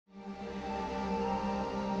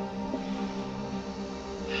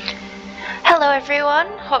Hello everyone,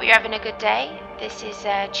 hope you're having a good day. This is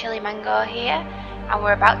ChillyMango here, and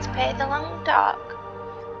we're about to play the long dark.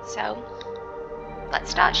 So,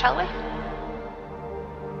 let's start, shall we?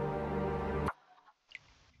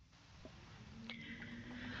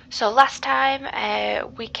 So last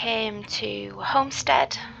time we came to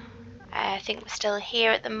Homestead. I think we're still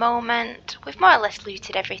here at the moment. We've more or less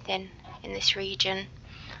looted everything in this region.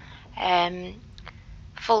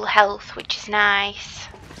 Full health, which is nice.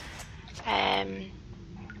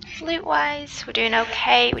 Loot wise, we're doing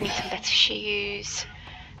okay. We need some better shoes,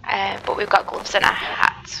 but we've got gloves and a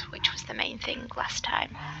hat, which was the main thing last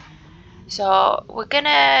time. So we're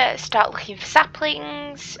gonna start looking for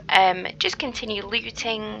saplings, just continue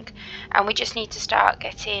looting, and we just need to start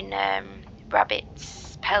getting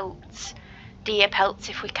rabbits pelts, deer pelts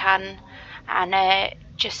if we can, and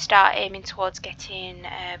just start aiming towards getting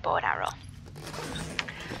bow and arrow.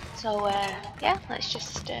 So yeah, let's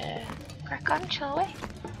just crack on, shall we?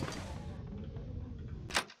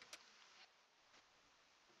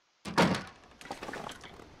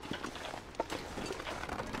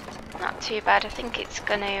 Not too bad. I think it's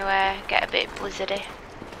going to get a bit blizzardy.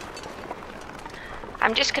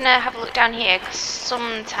 I'm just going to have a look down here because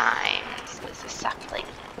sometimes there's a sapling.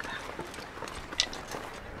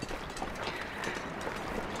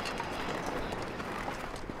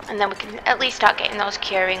 And then we can at least start getting those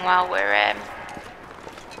curing while we're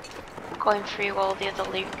going through all the other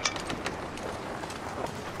loot.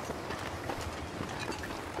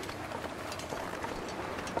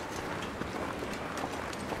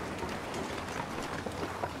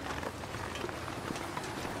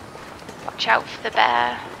 Watch out for the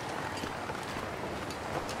bear.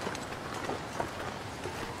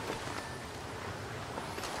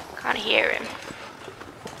 Can't hear him.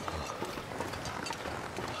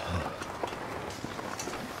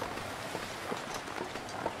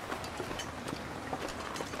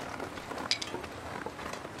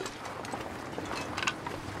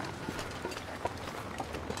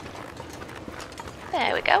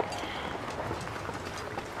 There we go.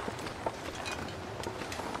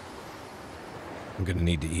 I'm gonna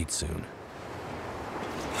need to eat soon.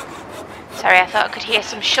 Sorry, I thought I could hear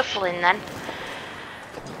some shuffling then.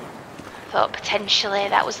 Thought potentially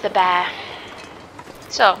that was the bear.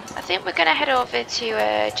 So, I think we're gonna head over to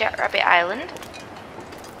JackRabbit Island.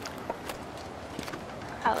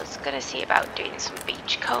 I was gonna see about doing some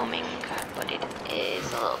beachcombing, but it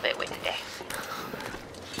is a little bit windy.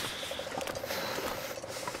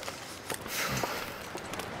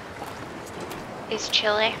 It's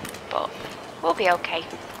chilly, but we'll be okay.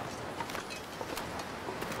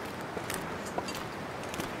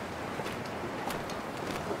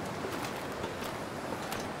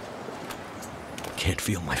 Can't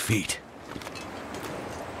feel my feet.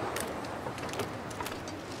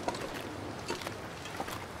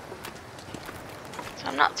 So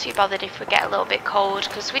I'm not too bothered if we get a little bit cold,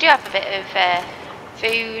 because we do have a bit of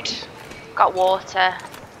food, got water,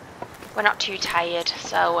 we're not too tired,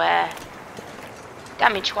 so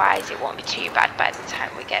damage wise it won't be too bad by the time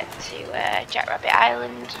we get to JackRabbit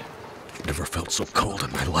Island. Never felt so cold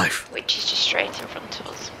in my life. Which is just straight in front of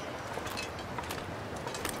us.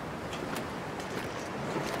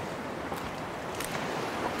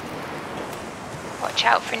 Watch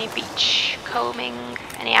out for any beach combing,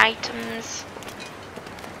 any items.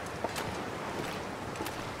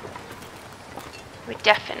 We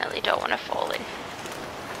definitely don't want to fall in.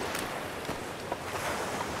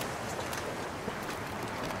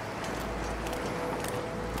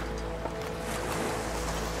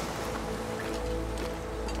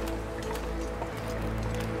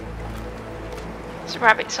 Some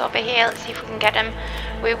rabbits over here, let's see if we can get them.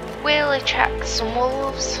 We will attract some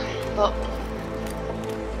wolves, but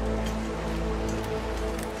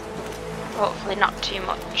hopefully not too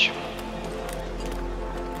much.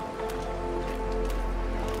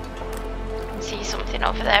 I can see something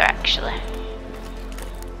over there actually.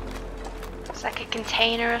 It's like a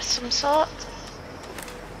container of some sort.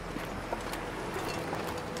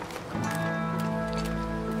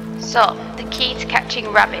 So, the key to catching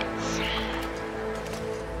rabbits.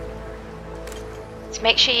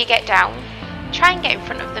 Make sure you get down, try and get in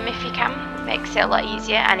front of them if you can, makes it a lot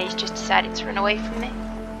easier, and he's just decided to run away from me,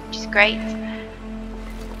 which is great.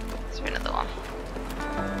 Is there another one?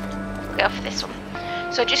 We'll go for this one.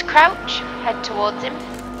 So just crouch, head towards him.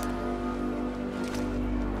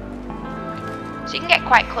 So you can get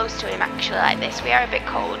quite close to him actually like this, we are a bit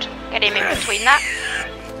cold. Get him in between that.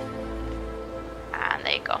 And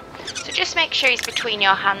there you go. So just make sure he's between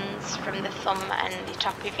your hands from the thumb and the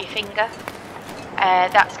top of your finger.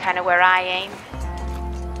 That's kind of where I aim.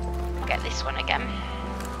 Get this one again.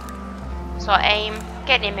 So aim,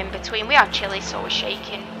 getting him in between. We are chilly, so we're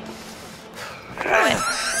shaking. Throw it.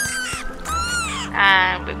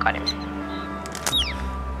 And we've got him.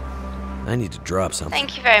 I need to drop something.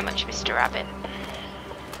 Thank you very much, Mr. Rabbit.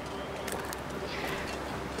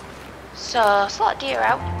 So, slot deer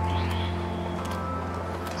out.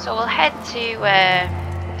 So we'll head to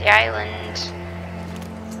the island.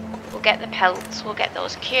 We'll get the pelts, we'll get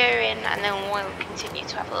those curing, and then we'll continue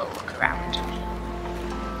to have a little look around.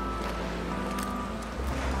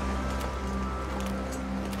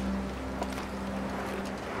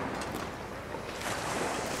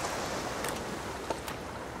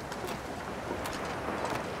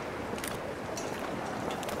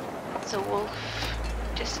 There's a wolf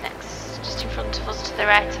just in front of us to the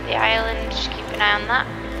right of the island. Just keep an eye on that.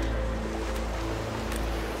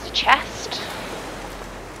 There's a chest.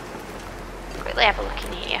 Quickly have a look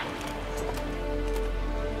in here.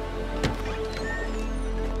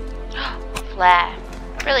 Flare.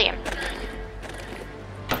 Brilliant.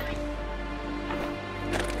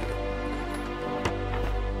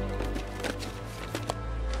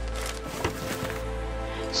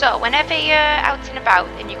 So, whenever you're out and about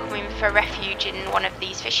and you're coming for refuge in one of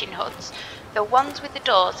these fishing huts, the ones with the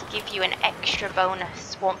doors give you an extra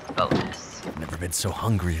bonus, warmth bonus. I've never been so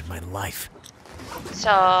hungry in my life.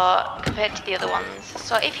 So, compared to the other ones.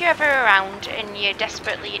 So, if you're ever around and you're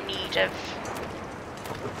desperately in need of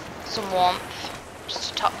some warmth,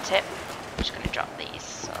 just a top tip, I'm just going to drop these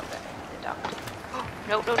so that the dog... Oh,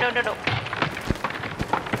 no.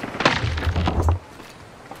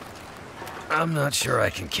 I'm not sure I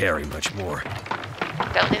can carry much more.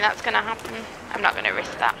 Don't think that's going to happen. I'm not going to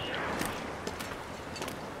risk that.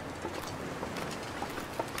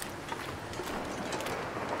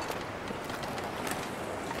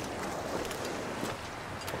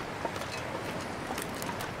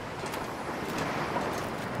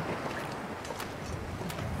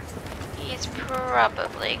 He's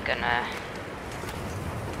probably going to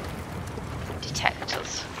detect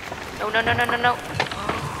us. No.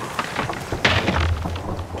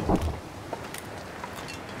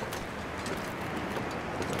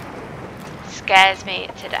 Scares me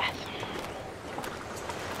to death.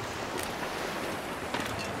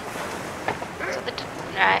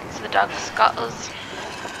 So the dog's got us.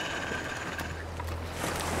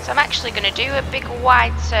 So I'm actually going to do a big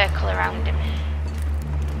wide circle around him.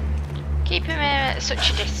 Keep him at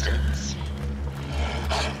such a distance.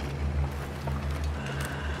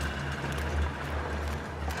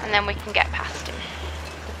 And then we can get past him.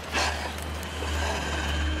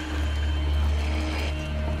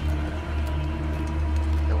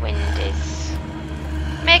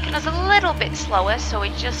 Making us a little bit slower, so we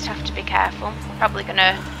just have to be careful. We're probably going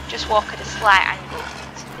to just walk at a slight angle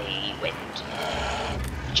to the wind.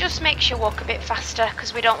 Just make sure you walk a bit faster,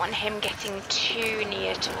 because we don't want him getting too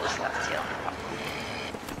near to us. That's the only problem.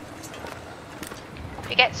 If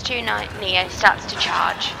he gets too near, he starts to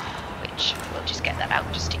charge, which we'll just get that out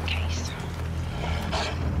just in case.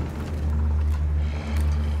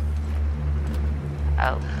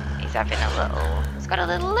 Oh, he's having a little... He's got a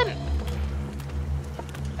little limp.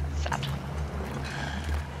 Sad.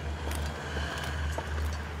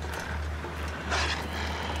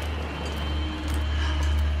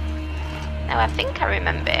 Now I think I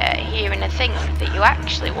remember hearing a thing that you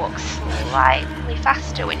actually walk slightly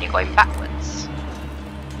faster when you're going backwards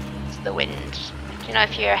to the wind. Do you know,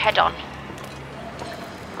 if you're head on,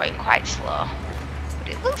 going quite slow. But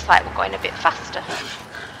it looks like we're going a bit faster.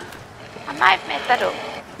 I might have made that up.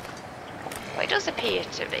 But it does appear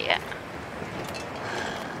to be it.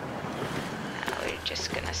 Now we're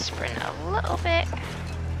just going to sprint a little bit.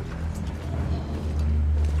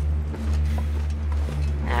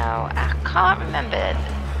 Now, I can't remember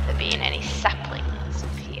there being any saplings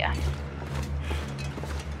up here.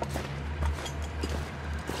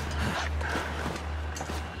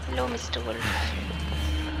 Hello, Mr. Wolf.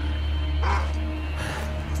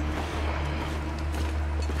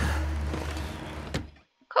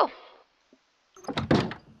 Cool.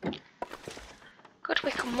 Good,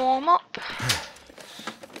 we can warm up.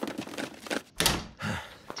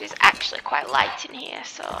 It's actually quite light in here,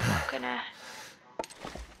 so I'm not gonna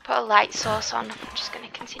put a light source on. I'm just gonna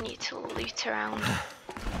continue to loot around.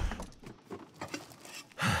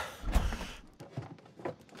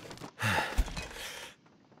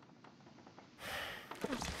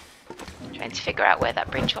 Trying to figure out where that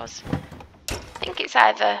bridge was. I think it's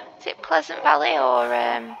either, is it Pleasant Valley or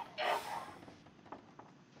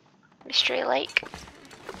Mystery Lake?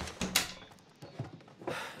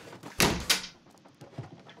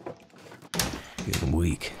 Getting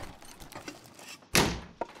weak.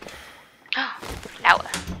 Oh, now.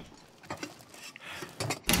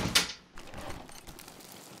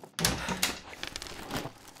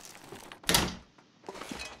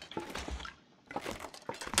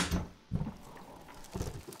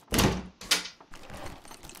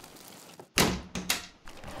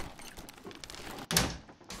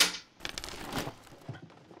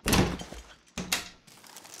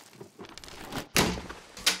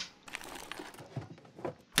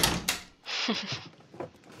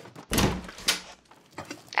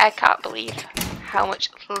 I can't believe how much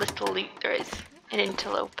little loot there is in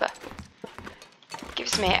Interloper.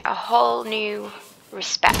 Gives me a whole new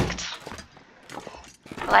respect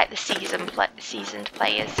for like the seasoned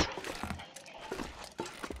players.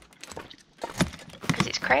 Because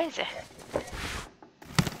it's crazy.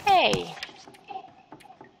 Hey!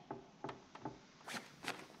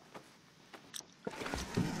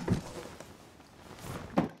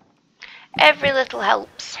 Every little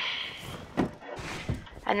helps.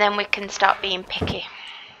 And then we can start being picky.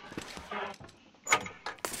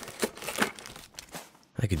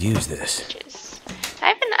 I could use this.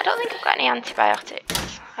 I don't think I've got any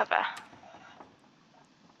antibiotics, have I?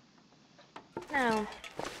 No.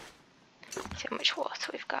 See how much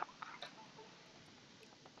water we've got.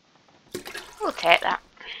 We'll take that.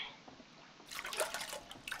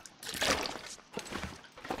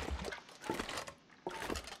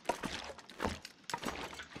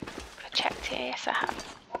 I checked here, yes I have.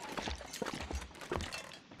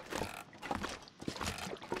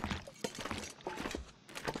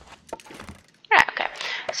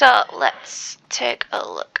 So let's take a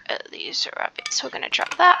look at these rabbits. We're going to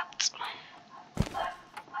drop that.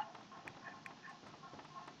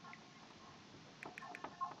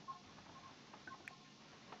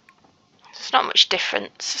 There's not much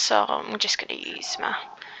difference, so I'm just going to use my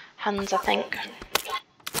hands, I think.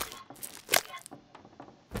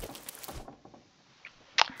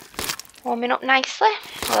 Warming up nicely.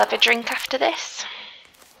 We'll have a drink after this.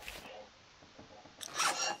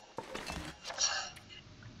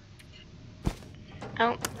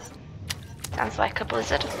 Oh, sounds like a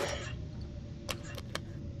blizzard.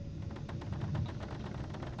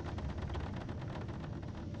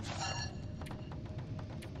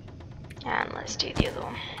 And let's do the other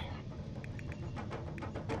one.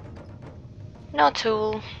 No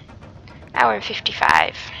tool. Hour and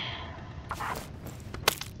 55.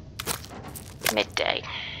 Midday.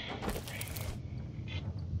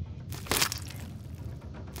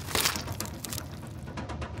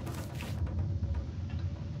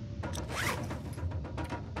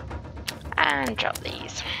 And drop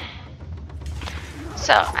these.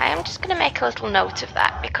 So I am just going to make a little note of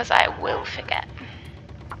that because I will forget.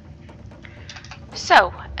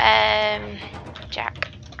 So,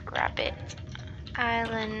 JackRabbit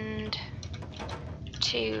Island,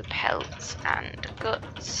 2 pelts and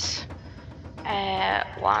guts,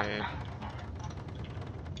 1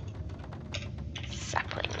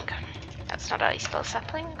 sapling. That's not how you spell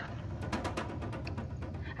sapling.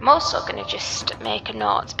 I'm also going to just make a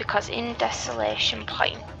note because in Desolation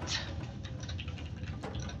Point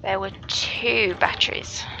there were 2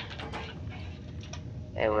 batteries.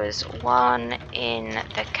 There was one in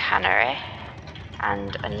the cannery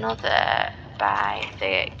and another by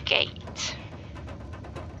the gate.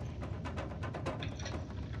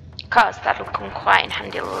 Because that'll come quite in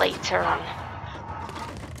handy later on.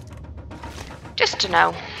 Just to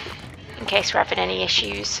know, in case we're having any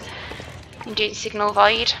issues in doing signal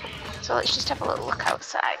void. So let's just have a little look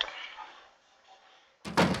outside.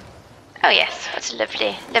 Oh yes, what a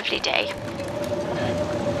lovely, lovely day.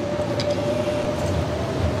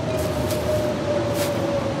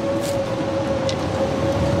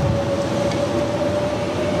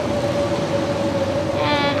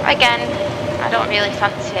 Again, I don't really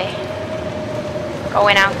fancy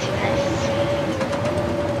going out in this.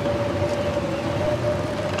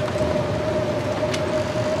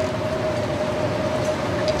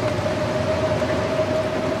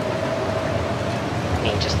 I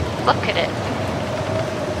mean, just look at it.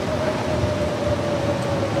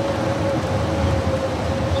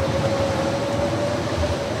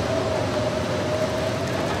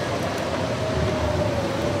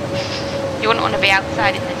 You wouldn't want to be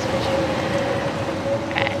outside in this, would you?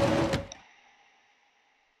 Okay.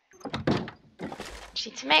 Just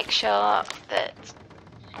need to make sure that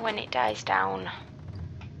when it dies down,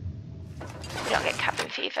 we don't get cabin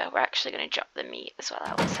fever. We're actually going to drop the meat as well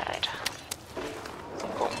outside.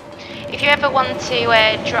 Cool. If you ever want to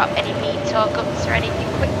drop any meat or guts or anything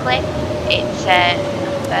quickly, it's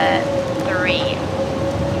number 3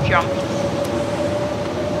 if you're on PC.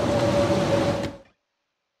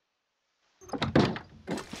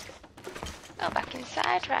 Back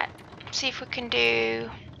inside, right. See if we can do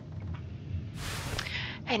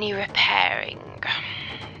any repairing.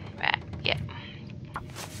 Right, yeah.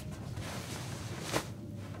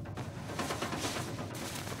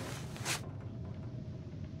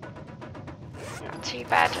 Not too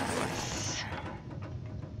bad.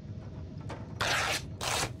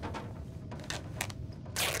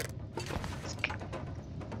 Let's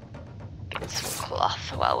get some cloth.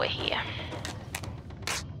 cloth while we're here.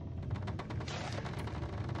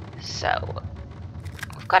 So,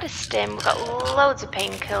 we've got a stim, we've got loads of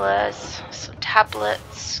painkillers, some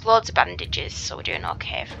tablets, loads of bandages, so we're doing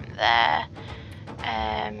okay from there.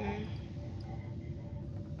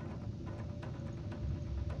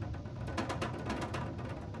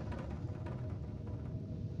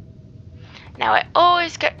 Now I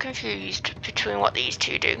always get confused between what these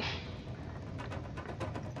two do.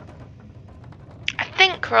 I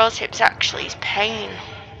think rose hips actually is pain,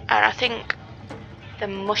 and I think the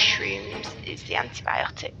mushrooms is the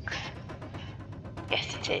antibiotics.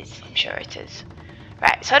 Yes it is, I'm sure it is.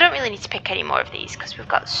 Right, so I don't really need to pick any more of these because we've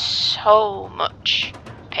got so much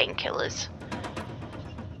painkillers.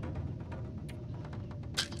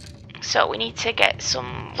 So we need to get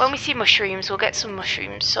some, when we see mushrooms, we'll get some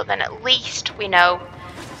mushrooms, so then at least we know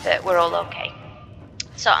that we're all okay.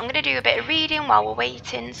 So I'm going to do a bit of reading while we're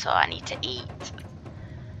waiting, so I need to eat.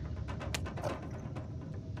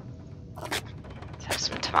 Let's have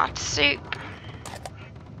some tomato soup.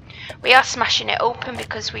 We are smashing it open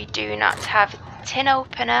because we do not have a tin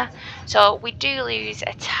opener, so we do lose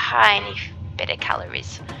a tiny bit of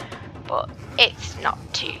calories, but it's not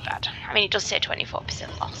too bad. I mean, it does say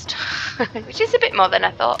 24% lost, which is a bit more than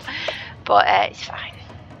I thought, but it's fine,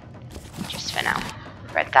 just for now.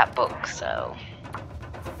 Read that book, so...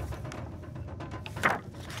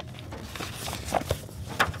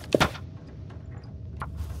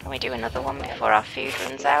 Can we do another one before our food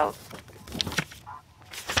runs out?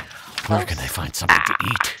 Where can I find something to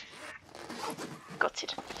eat?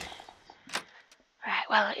 Gutted. Right,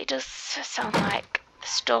 well, it does sound like the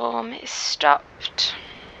storm is stopped.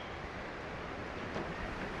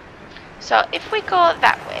 So if we go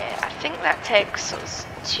that way, I think that takes us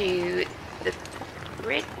to the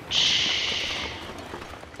bridge.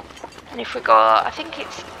 And if we go, I think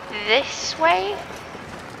it's this way.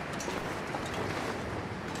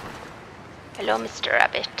 Hello, Mr.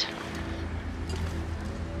 Rabbit.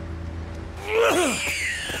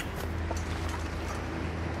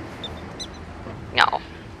 No.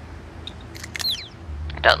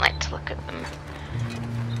 I don't like to look at them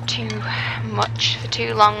too much for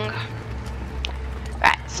too long.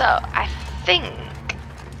 Right, so I think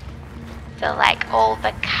that like all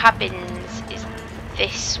the cabins is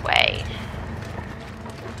this way.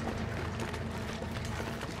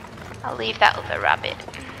 I'll leave that other rabbit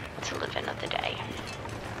to live another day.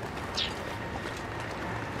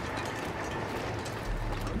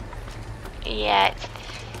 Yeah, it's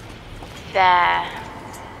there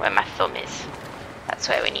where my thumb is. That's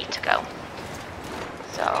where we need to go.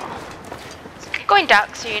 So it's going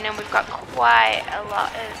dark soon, and we've got quite a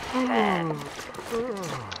lot of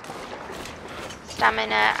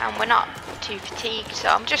stamina, and we're not too fatigued, so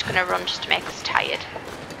I'm just going to run just to make us tired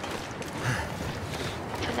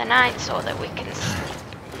for the night so that we can sleep.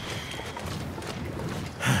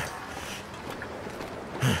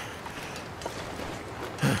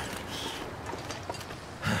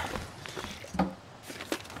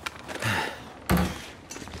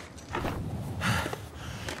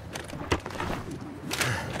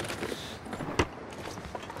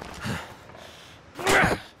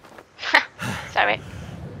 Sorry.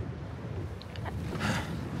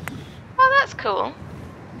 Oh, that's cool.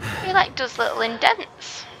 He like does little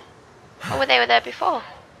indents. Or were they there before?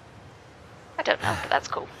 I don't know, but that's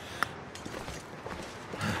cool.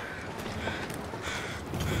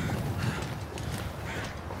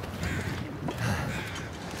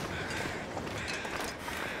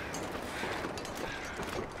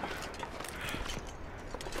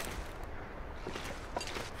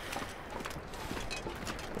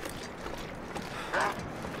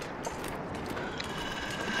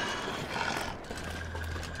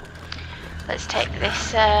 Let's take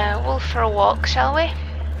this wolf for a walk, shall we?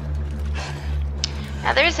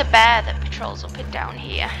 Now there is a bear that patrols up and down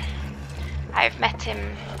here. I've met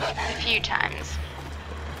him a few times,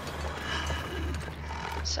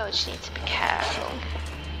 so I just need to be careful.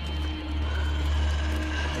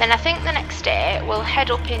 Then I think the next day we'll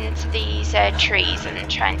head up into these trees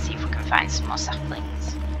and try and see if we can find some more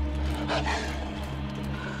saplings.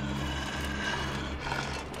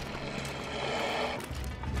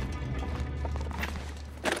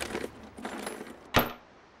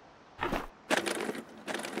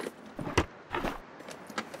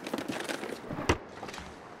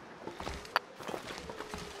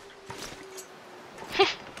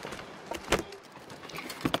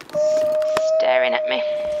 Staring at me.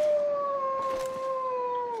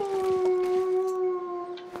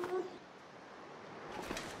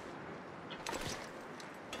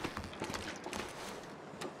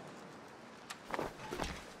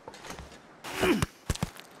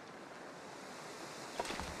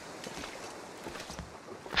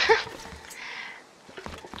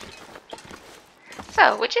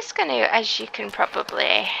 So we're just going to, as you can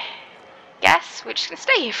probably guess, we're just going to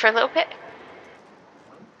stay here for a little bit.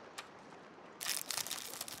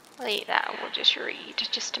 We'll eat that and we'll just read,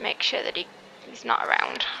 just to make sure that he's not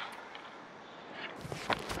around.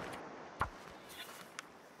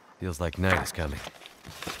 Feels like night is coming.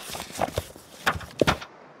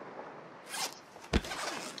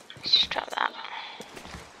 Just drop that.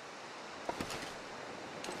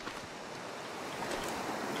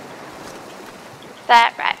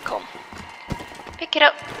 There, right, come. Pick it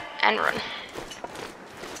up and run.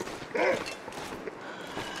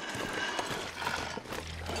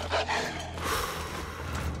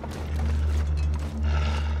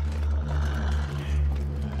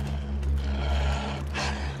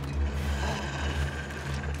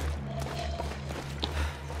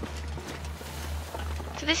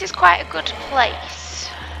 So this is quite a good place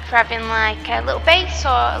for having like a little base or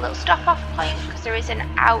a little stop-off point, because there is an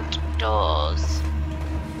outdoors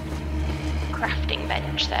crafting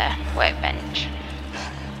bench there, workbench,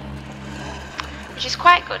 which is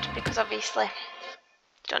quite good because obviously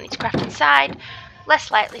you don't need to craft inside,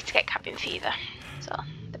 less likely to get cabin fever. So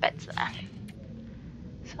the bed's there.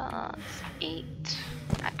 So let's eat.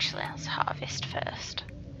 Actually, let's harvest first.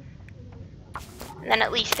 And then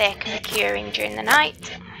at least they can be curing during the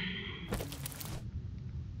night.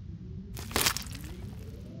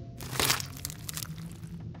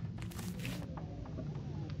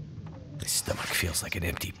 My stomach feels like an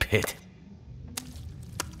empty pit.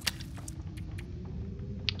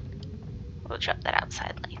 We'll drop that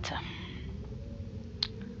outside later.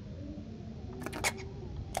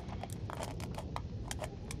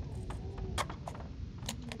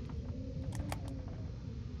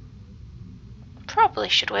 Probably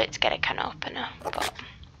should wait to get a can opener, but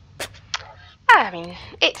I mean,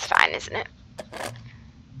 it's fine, isn't it?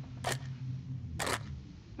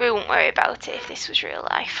 We wouldn't worry about it if this was real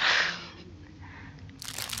life.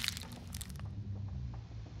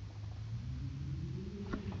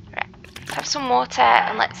 Right, let's have some water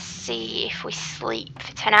and let's see if we sleep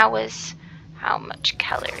for 10 hours, how much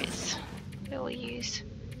calories will we use.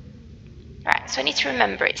 Right, so I need to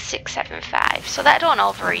remember it's 675, so that I don't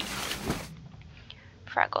overeat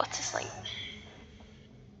before I go to sleep.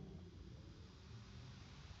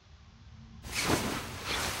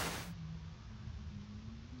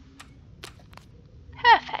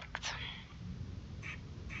 Perfect.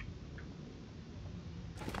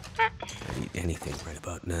 I'd eat anything right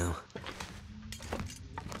about now.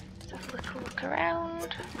 Let's have a little look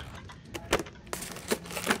around.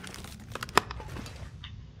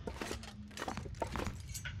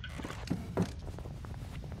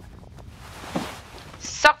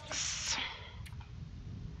 Socks.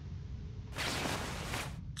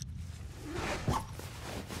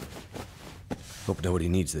 Hope nobody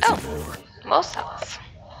needs this anymore. More socks.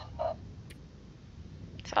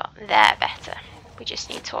 So they're better. We just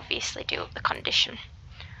need to obviously do up the condition.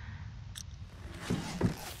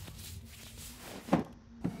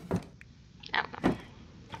 Oh,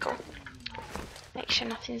 cool. Make sure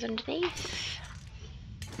nothing's underneath.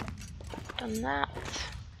 Done that.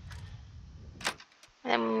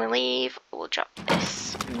 And then when we leave, we'll drop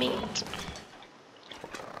this meat.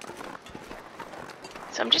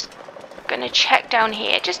 So I'm just going to check down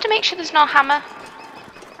here just to make sure there's no hammer.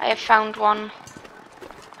 I have found one.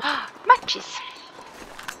 Matches.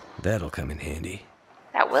 That'll come in handy.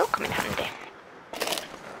 That will come in handy.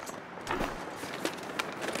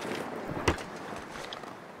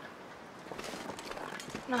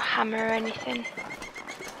 No hammer or anything.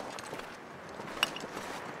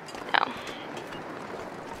 No.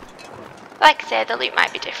 Like I said, the loot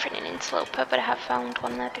might be different in Interloper, but I have found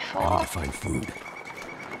one there before. I need to find food.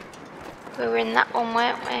 We were in that one,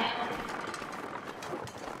 weren't we?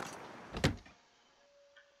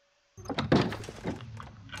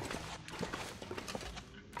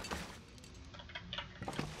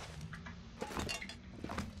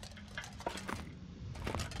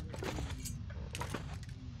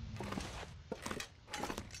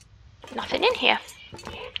 Nothing in here.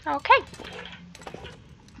 Okay.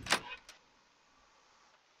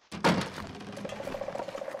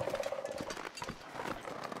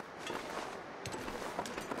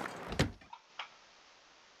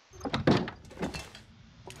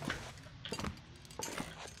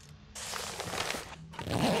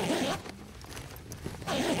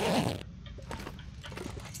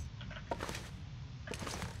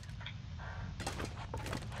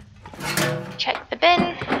 Check the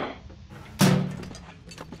bin.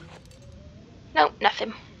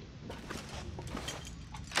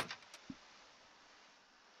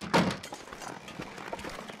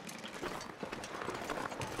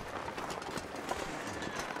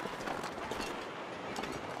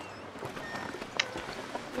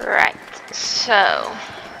 So...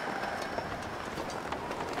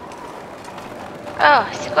 Oh,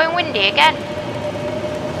 is it going windy again?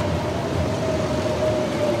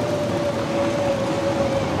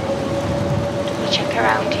 Double check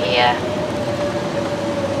around here.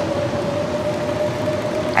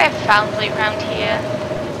 I have found loot around here.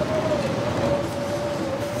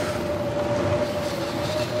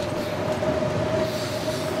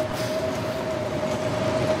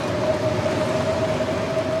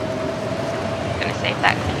 I'm gonna save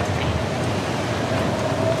that key for me.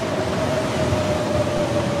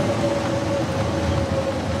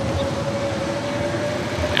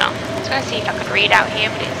 No, I was gonna see if I could read out here,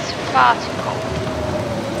 but it's far too cold.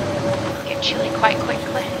 It'll get chilly quite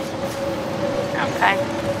quickly. Okay.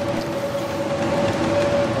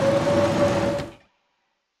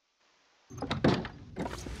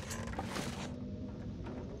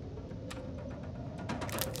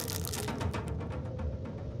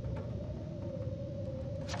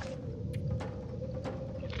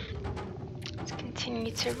 Let's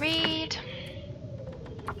continue to read.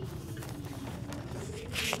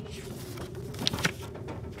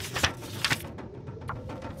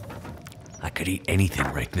 I could eat anything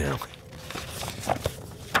right now.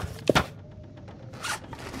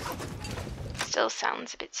 Still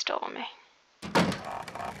sounds a bit stormy.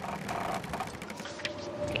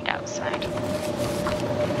 Read outside.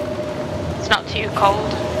 It's not too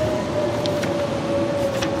cold.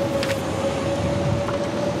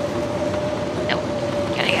 Nope,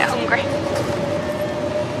 gonna get hungry.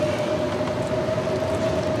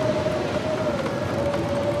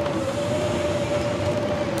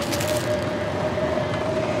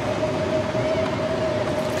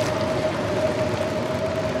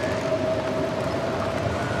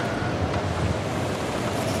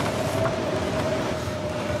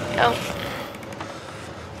 Oh.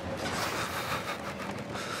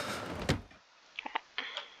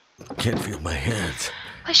 Can't feel my hands.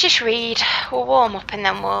 Let's just read. We'll warm up and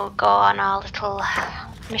then we'll go on our little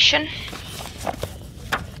mission.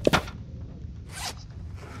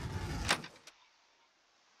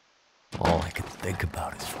 All I can think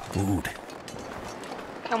about is food.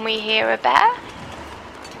 Can we hear a bear?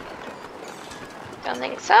 Don't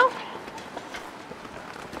think so.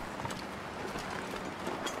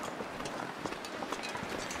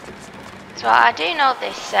 So I do know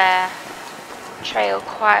this trail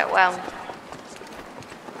quite well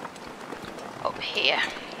up here.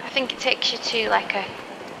 I think it takes you to like a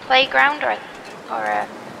playground or a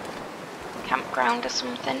campground or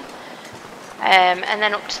something, and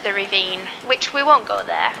then up to the ravine, which we won't go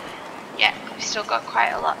there yet. We've still got quite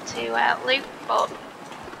a lot to loot, but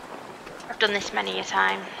I've done this many a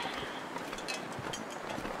time.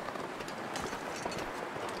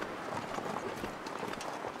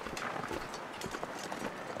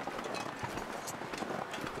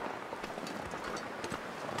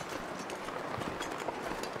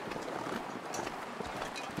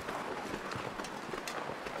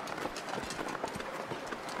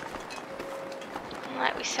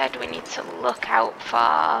 Like we said, we need to look out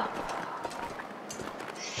for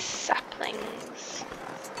saplings.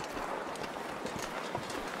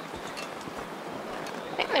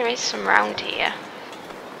 I think there is some round here,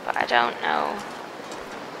 but I don't know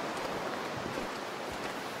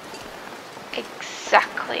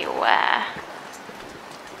exactly where.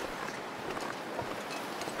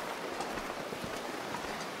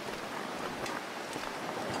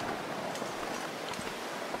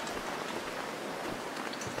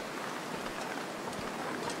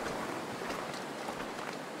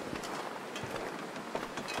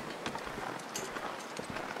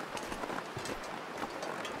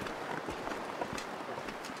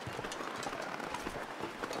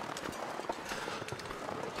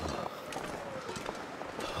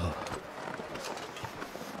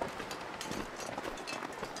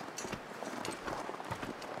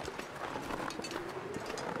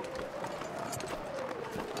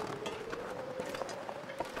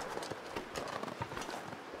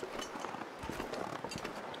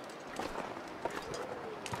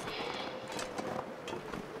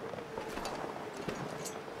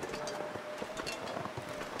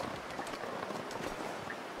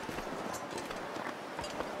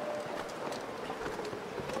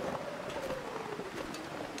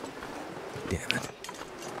 Damn it.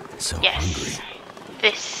 So Yes, hungry.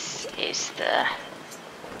 this is the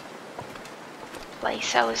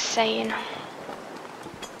place I was saying.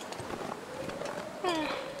 I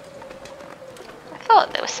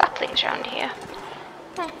thought there were saplings around here.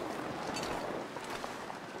 I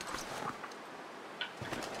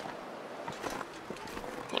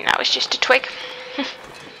think that was just a twig.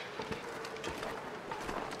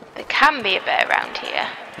 The can be a bear around here.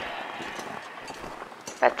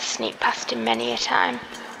 I've had to sneak past him many a time.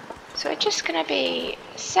 So we're just going to be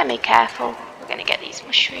semi-careful. We're going to get these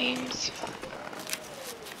mushrooms.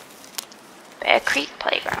 Bear Creek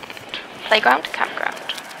Playground. Playground? Campground.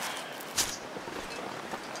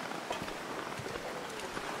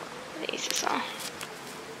 These as well.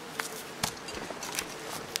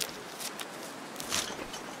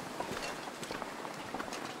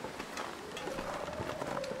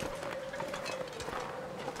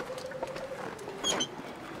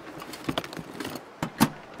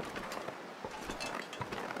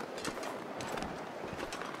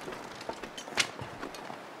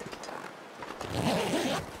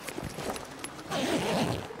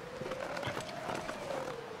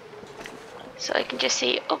 So I can just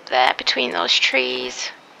see up there between those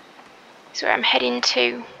trees is where I'm heading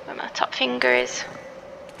to, where my top finger is.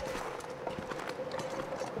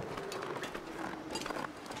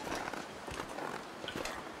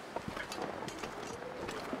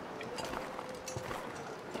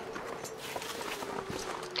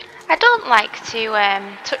 I don't like to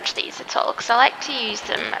touch these at all because I like to use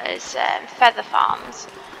them as feather farms.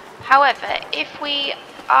 However, if we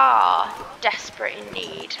are desperate in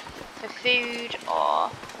need for food or,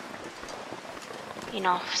 you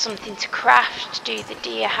know, something to craft, do the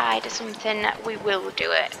deer hide or something, we will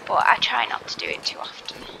do it, but I try not to do it too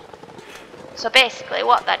often. So basically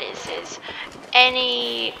what that is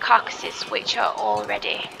any carcasses which are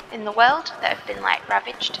already in the world that have been like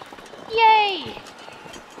ravaged. Yay!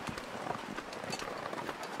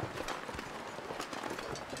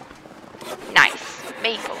 Nice,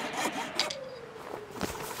 maple.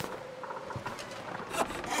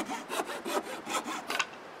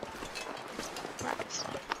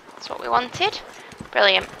 That's what we wanted.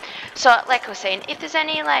 Brilliant. So, like I was saying, if there's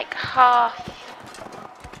any like half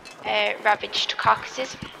ravaged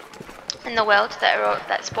carcasses in the world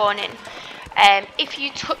that spawn in, if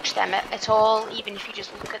you touch them at all, even if you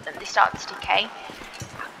just look at them, they start to decay.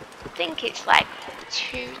 I think it's like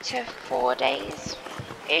 2 to 4 days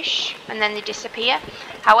ish, and then they disappear.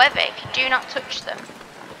 However, if you do not touch them,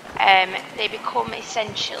 they become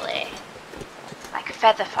essentially like a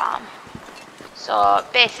feather farm. So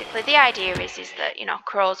basically the idea is that, you know,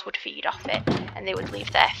 crows would feed off it and they would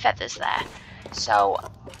leave their feathers there. So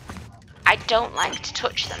I don't like to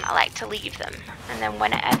touch them, I like to leave them, and then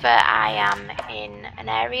whenever I am in an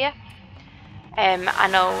area, I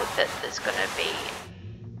know that there's going to be,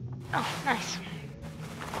 oh nice,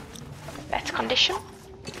 better condition.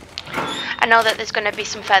 I know that there's going to be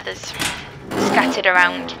some feathers scattered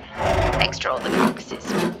around next to all the carcasses.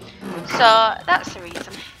 So that's the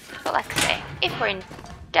reason. But like I say, if we're in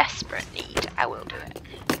desperate need, I will do it.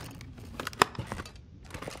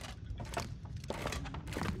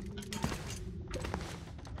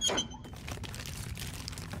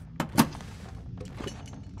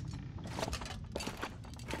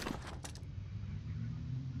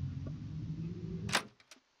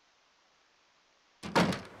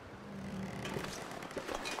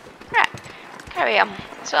 Right, carry on.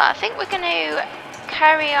 So I think we're going to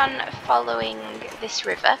carry on following this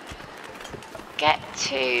river, get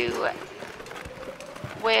to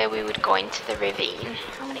where we would go into the ravine.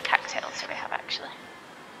 How many cattails do we have actually?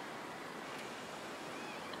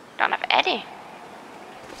 Don't have any.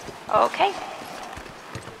 Okay.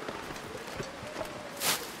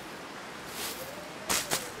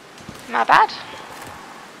 My bad.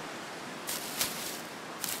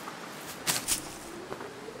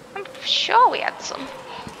 I'm sure we had some.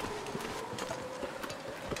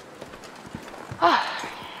 Oh,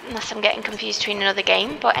 unless I'm getting confused between another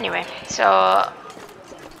game, but anyway, so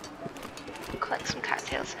collect some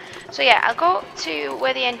cattails. So yeah, I'll go to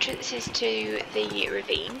where the entrance is to the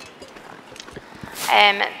ravine.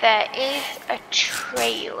 There is a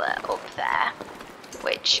trailer up there,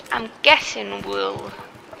 which I'm guessing will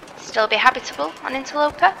still be habitable on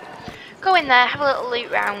Interloper. Go in there, have a little loot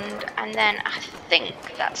round, and then I think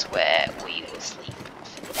that's where we will sleep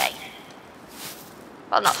for the day.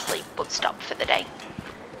 Well, not sleep, but stop for the day.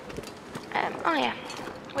 Oh yeah,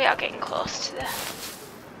 we are getting close to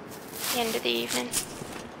the end of the evening.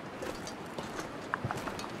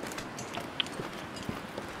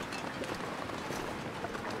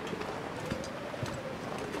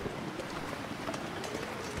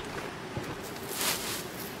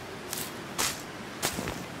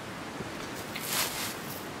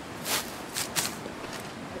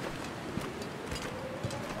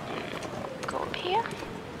 Go up here.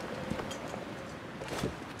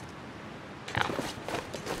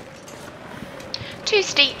 Too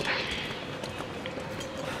steep.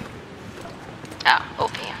 Ah,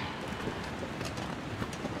 up here.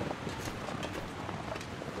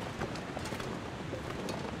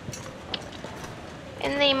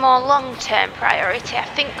 In the more long-term priority, I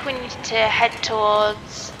think we need to head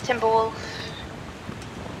towards Timberwolf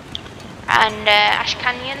and Ash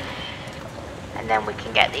Canyon, and then we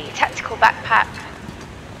can get the tactical backpack,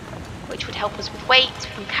 which would help us with weight.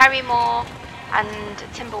 We can carry more, and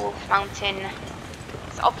Timberwolf Mountain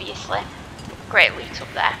is obviously great loot up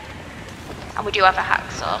there, and we do have a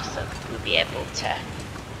hacksaw, so we'll be able to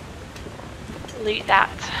loot that.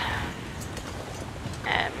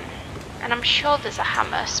 And I'm sure there's a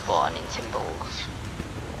hammer spawn in Timberwolf,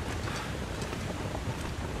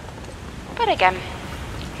 but again,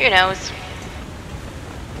 who knows.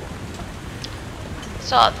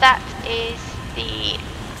 So that is the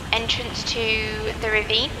entrance to the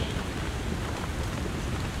ravine,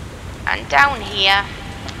 and down here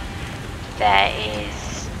there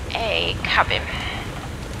is a cabin.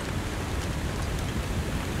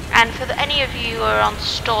 And for any of you who are on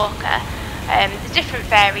Stalker, there's different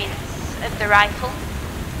variants of the rifle.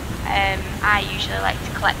 I usually like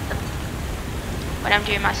to collect them when I'm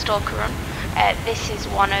doing my Stalker run. This is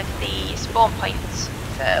one of the spawn points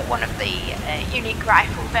for one of the unique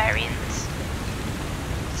rifle variants.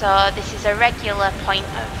 So this is a regular point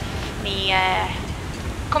of me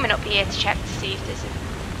coming up here to check to see if there's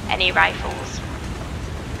any rifles.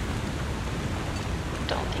 I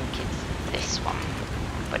don't think it's this one,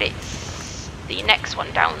 but it's the next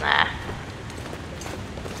one down there.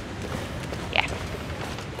 Yeah, I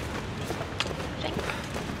think.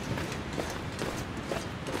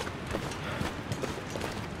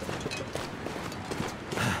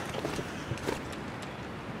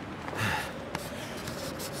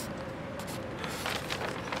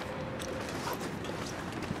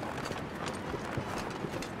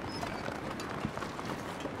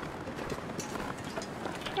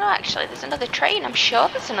 No, actually, there's another train. I'm sure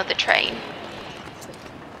there's another train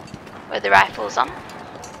with the rifles on.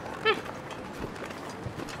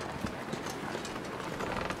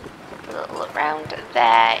 A little look round.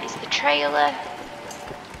 There is the trailer.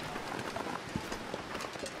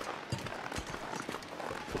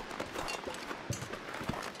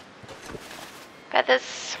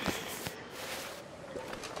 Feathers.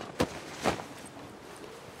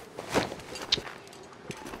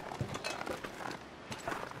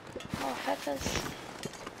 More feathers.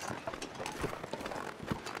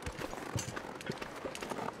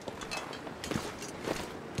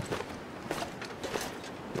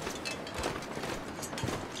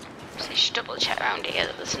 Just double check around here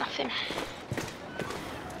that there's nothing.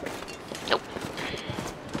 Nope.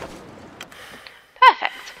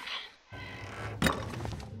 Perfect.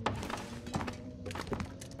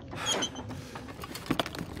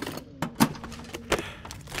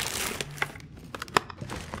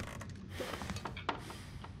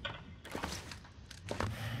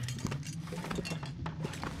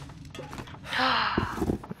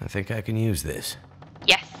 I think I can use this.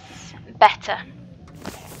 Yes, better.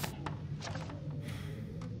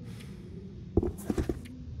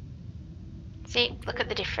 See, look at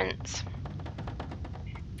the difference.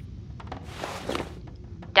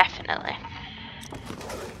 Definitely.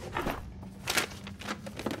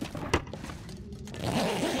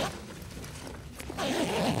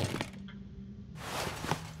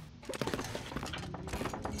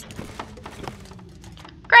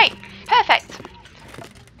 Great, perfect.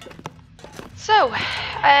 So,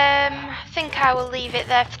 I think I will leave it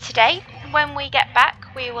there for today. When we get back,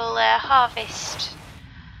 we will harvest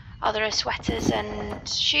other sweaters and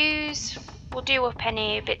shoes. We'll do up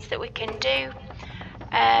any bits that we can do.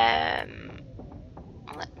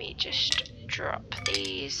 Let me just drop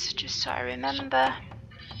these just so I remember.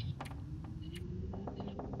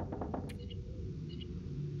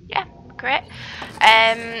 Yeah, great.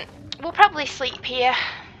 We'll probably sleep here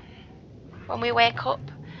when we wake up.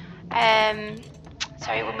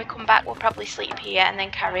 Sorry, when we come back we'll probably sleep here and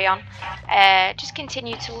then carry on. Just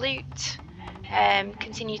continue to loot,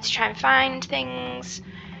 continue to try and find things,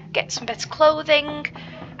 get some better clothing.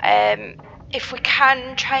 If we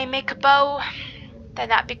can try and make a bow, then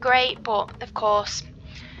that'd be great, but of course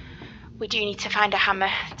we do need to find a hammer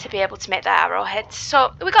to be able to make the arrowheads.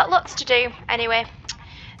 So we've got lots to do anyway.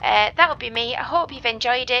 That will be me. I hope you've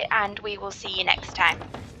enjoyed it, and we will see you next time.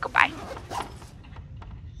 Goodbye.